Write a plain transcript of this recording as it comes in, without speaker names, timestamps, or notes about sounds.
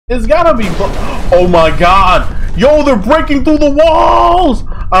It's gotta be. Oh my god! Yo, they're breaking through the walls!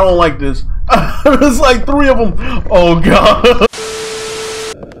 I don't like this. There's like 3 of them. Oh god.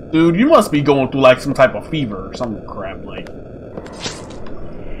 Dude, you must be going through like some type of fever or some crap like.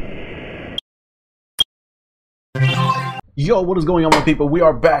 Yo, what is going on, my people? We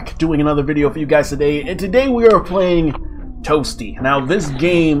are back doing another video for you guys today, and today we are playing Toasty. Now, this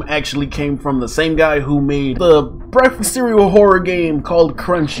game actually came from the same guy who made the breakfast cereal horror game called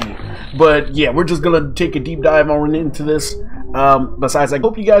Crunchy. But yeah, we're just gonna take a deep dive on into this. Besides, I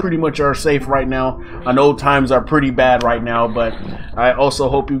hope you guys pretty much are safe right now. I know times are pretty bad right now, but I also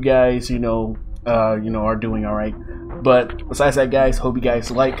hope you guys, are doing all right. But besides that, guys, hope you guys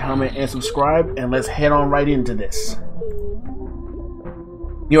like, comment, and subscribe, and let's head on right into this.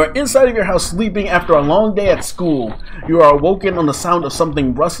 You are inside of your house sleeping after a long day at school. You are awoken on the sound of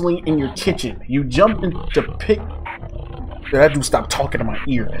something rustling in your kitchen. You jump in to pick... That dude stopped talking to my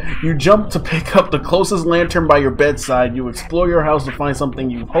ear. You jump to pick up the closest lantern by your bedside. You explore your house to find something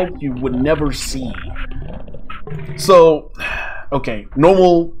you hoped you would never see. So, okay,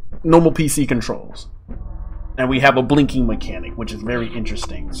 normal PC controls. And we have a blinking mechanic, which is very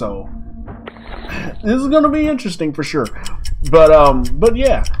interesting. So, this is gonna be interesting for sure. But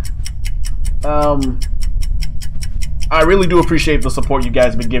yeah. I really do appreciate the support you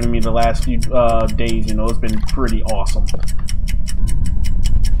guys have been giving me the last few days. You know, it's been pretty awesome.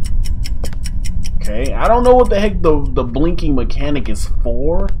 Okay, I don't know what the heck the blinking mechanic is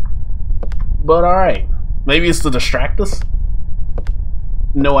for, but alright. Maybe it's to distract us?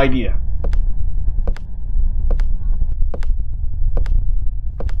 No idea.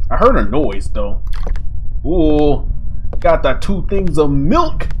 I heard a noise though. Ooh, got the 2 things of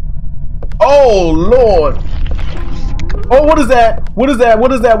milk. Oh Lord. Oh, what is that? What is that?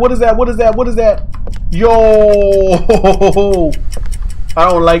 What is that? What is that? What is that? What is that? Yo, I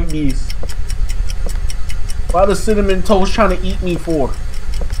don't like these. Why the cinnamon toast trying to eat me for?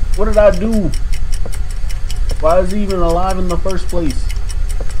 What did I do? Why is he even alive in the first place?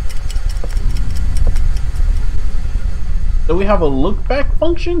 Do we have a look back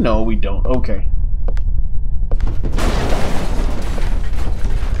function? No, we don't. Okay.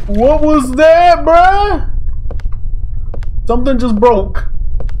 What was that, bruh? Something just broke.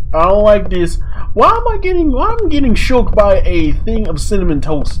 I don't like this. Why am I getting shook by a thing of cinnamon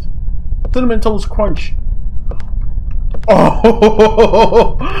toast? Cinnamon toast crunch.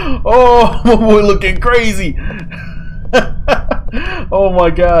 Oh, oh, my boy looking crazy. Oh my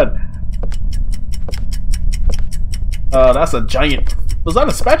god. That's a giant. Was that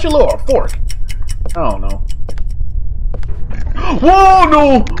a spatula or a fork? I don't know. Whoa,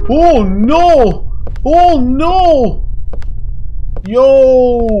 no! Oh no! Oh no!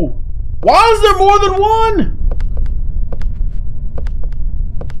 Yo! Why is there more than one?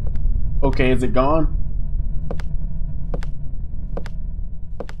 Okay, is it gone?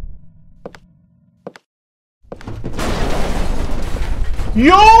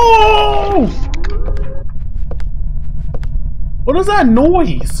 Yo! What is that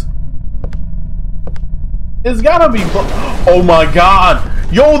noise? It's gotta be. Oh my god!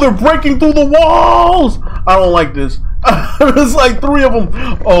 Yo, they're breaking through the walls! I don't like this. There's like 3 of them.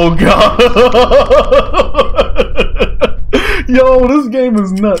 Oh god. Yo, this game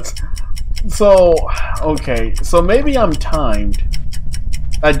is nuts. So, okay. So maybe I'm timed.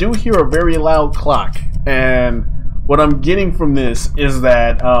 I do hear a very loud clock. And what I'm getting from this is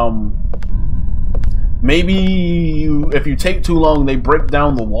that maybe if you take too long, they break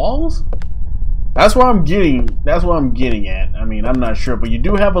down the walls? That's what I'm getting at. I mean, I'm not sure, but you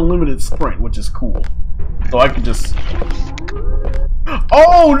do have a limited sprint, which is cool. So I could just...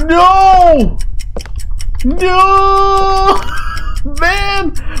 Oh no! No!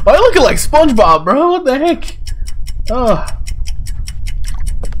 Man! Why are you looking like SpongeBob, bro? What the heck?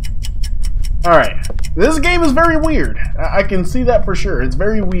 Alright. This game is very weird. I can see that for sure. It's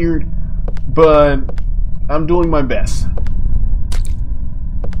very weird, but I'm doing my best.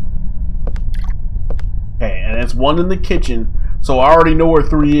 Okay, and it's 1 in the kitchen. So I already know where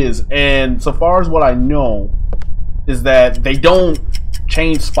 3 is, and so far as what I know is that they don't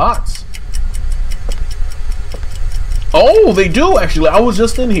change spots. Oh, they do actually. I was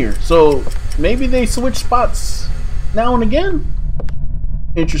just in here, so maybe they switch spots now and again.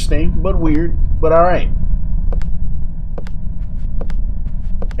 Interesting, but weird. But all right.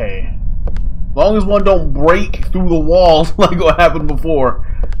 Okay, as long as one don't break through the walls like what happened before,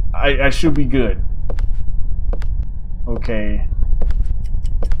 I should be good. Okay.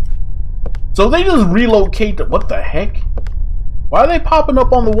 So they just relocate the, what the heck? Why are they popping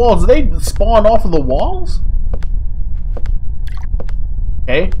up on the walls? Did they spawn off of the walls?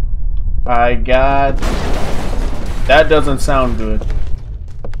 Okay. I got... That doesn't sound good.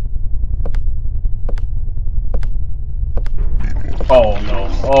 Oh no.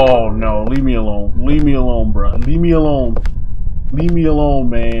 Oh no. Leave me alone. Leave me alone, bro. Leave me alone. Leave me alone,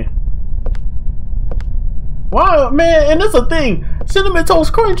 man. Wow, man, and that's the thing. Cinnamon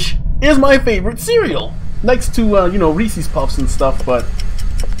Toast Crunch is my favorite cereal. Next to, you know, Reese's Puffs and stuff, but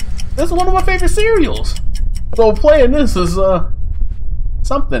this is one of my favorite cereals. So playing this is,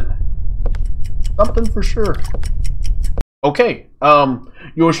 something. Something for sure. Okay,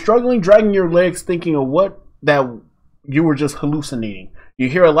 you're struggling, dragging your legs, thinking of what that you were just hallucinating. You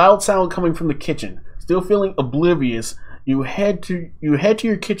hear a loud sound coming from the kitchen. Still feeling oblivious, you head to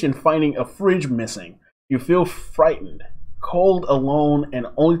your kitchen, finding a fridge missing. You feel frightened, cold, alone, and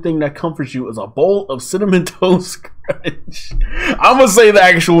the only thing that comforts you is a bowl of Cinnamon Toast Crunch. I'm gonna say the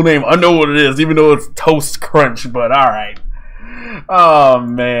actual name. I know what it is, even though it's Toast Crunch, but alright. Oh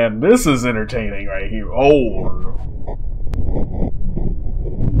man, this is entertaining right here. Oh.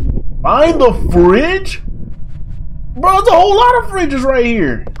 Find the fridge? Bro, there's a whole lot of fridges right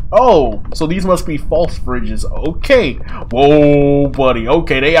here. Oh, so these must be false fridges. Okay. Whoa, buddy.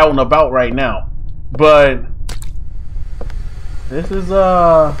 Okay, they out and about right now. But this is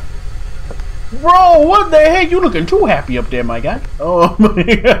bro, what the heck? You looking too happy up there, my guy. Oh my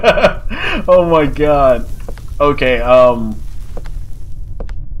god. Oh my god. Okay,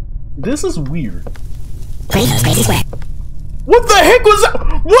 this is weird. What the heck was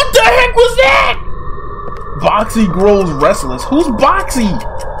that? What the heck was that? Boxy grows restless. Who's Boxy?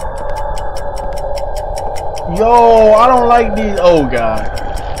 Yo, I don't like these. Oh god.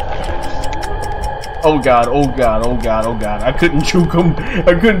 Oh god, oh god, oh god, oh god. I couldn't juke him.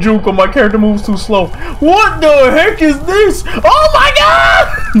 I couldn't juke him. My character moves too slow. What the heck is this? Oh my god!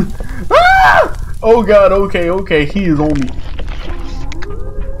 Ah! Oh god, okay, okay. He is on me.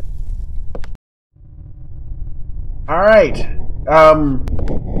 Alright.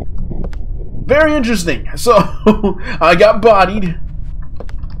 Very interesting. So, I got bodied.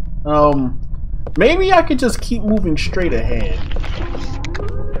 Maybe I could just keep moving straight ahead.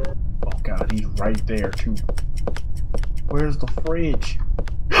 God, he's right there too. Where's the fridge?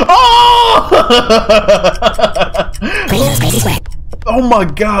 Oh! Oh my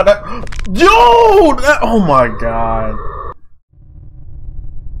god! Dude! Oh my god!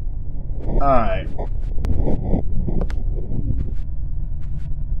 Alright.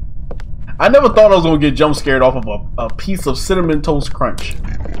 I never thought I was gonna get jump scared off of a piece of Cinnamon Toast Crunch.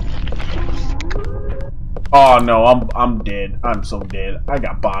 Oh no, I'm dead. I'm so dead. I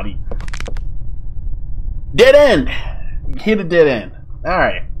got bodied. Dead end! Hit a dead end.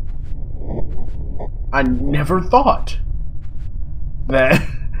 Alright. I never thought that...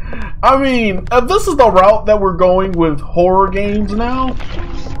 I mean, if this is the route that we're going with horror games now,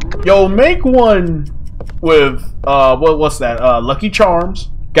 yo, make one with, what's that? Lucky Charms.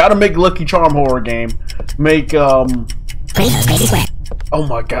 Gotta make Lucky Charm horror game. Make, oh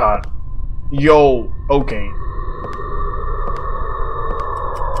my god. Yo, okay.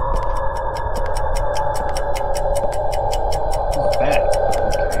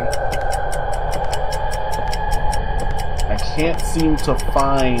 Can't seem to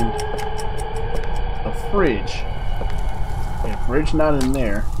find the fridge. Okay, fridge not in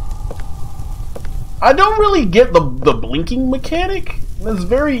there. I don't really get the blinking mechanic. That's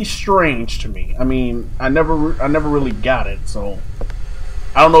very strange to me. I mean, I never really got it, so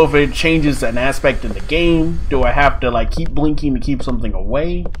I don't know if it changes an aspect in the game. Do I have to like keep blinking to keep something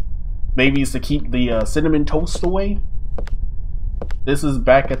away? Maybe it's to keep the cinnamon toast away. This is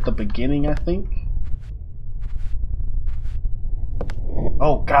back at the beginning, I think.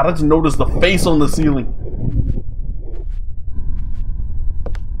 Oh god, I just noticed the face on the ceiling.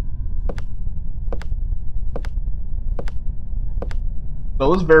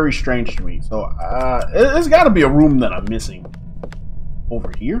 So it's very strange to me. So it's got to be a room that I'm missing.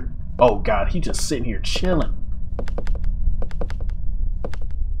 Over here? Oh god, he just sitting here chilling.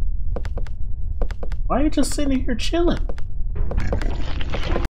 Why are you just sitting here chilling?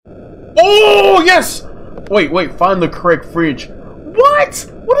 Oh yes! Wait, find the correct fridge. What?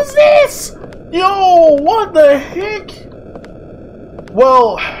 What is this? Yo, what the heck?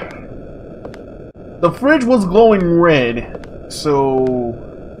 Well, the fridge was glowing red, so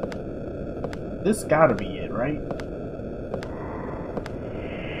this gotta be it, right?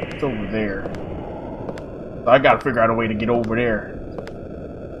 It's over there. So I gotta figure out a way to get over there.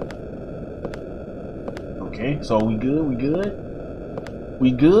 Okay, so we good? We good?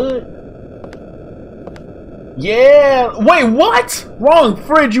 We good? Yeah! Wait, what? Wrong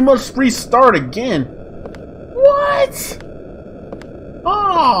fridge, you must restart again. What? Oh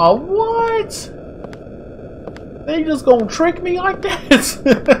Oh, what? They just gonna trick me like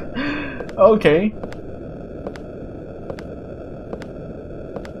that? Okay.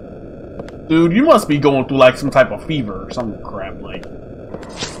 Dude, you must be going through like some type of fever or some crap like.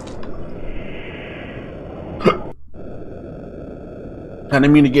 I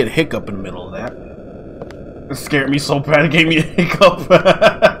didn't mean to get a hiccup in the middle of that. It scared me so bad it gave me a hiccup.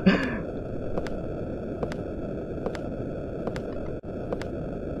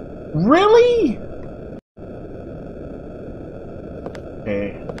 Really?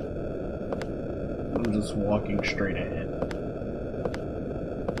 Okay. I'm just walking straight ahead.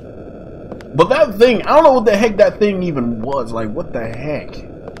 But that thing, I don't know what the heck that thing even was. Like, what the heck?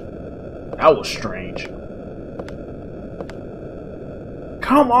 That was strange.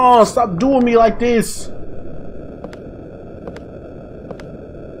 Come on, stop doing me like this.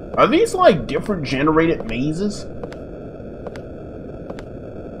 Are these like different generated mazes?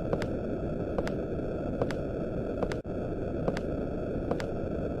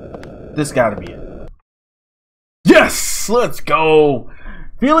 This gotta be it. Yes! Let's go!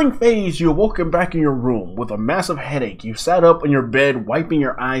 Feeling phased, you awoken back in your room with a massive headache. You sat up in your bed, wiping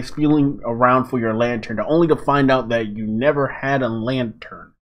your eyes, feeling around for your lantern, only to find out that you never had a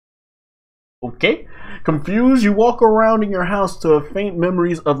lantern. Okay? Confused, you walk around in your house to faint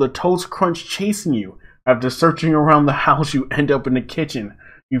memories of the Toast Crunch chasing you. After searching around the house, you end up in the kitchen.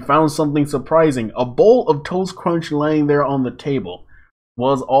 You found something surprising. A bowl of Toast Crunch laying there on the table.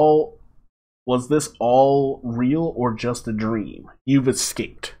 Was this all real or just a dream? You've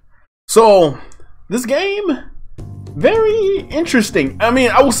escaped. So, this game, very interesting. I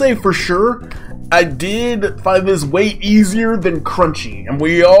mean, I will say for sure, I did find this way easier than Crunchy. And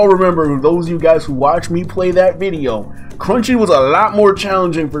we all remember, those of you guys who watched me play that video, Crunchy was a lot more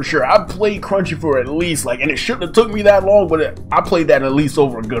challenging for sure. I played Crunchy for at least, like, and it shouldn't have took me that long, but I played that at least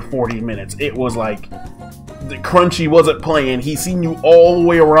over a good 40 minutes. It was like, the Crunchy wasn't playing. He seen you all the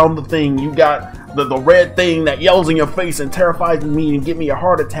way around the thing. You got the red thing that yells in your face and terrifies me and give me a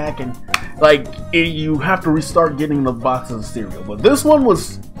heart attack, and like you have to restart getting the boxes of cereal. But this one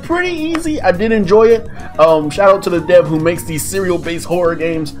was pretty easy. I did enjoy it. Shout out to the dev who makes these cereal-based horror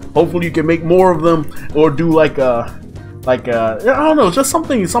games. Hopefully you can make more of them, or do like I don't know, just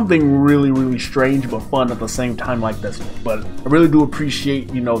something really strange but fun at the same time like this one. But I really do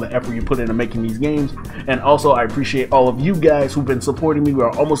appreciate, you know, the effort you put into making these games, and also I appreciate all of you guys who've been supporting me.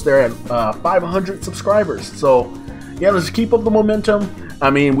 We're almost there at 500 subscribers, so yeah, let's keep up the momentum. I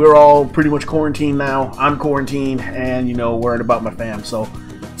mean, we're all pretty much quarantined now. I'm quarantined, and you know, worried about my fam. So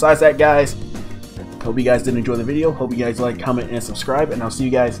besides that, guys, hope you guys did enjoy the video. Hope you guys like, comment, and subscribe, and I'll see you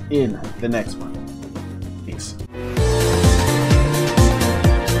guys in the next one.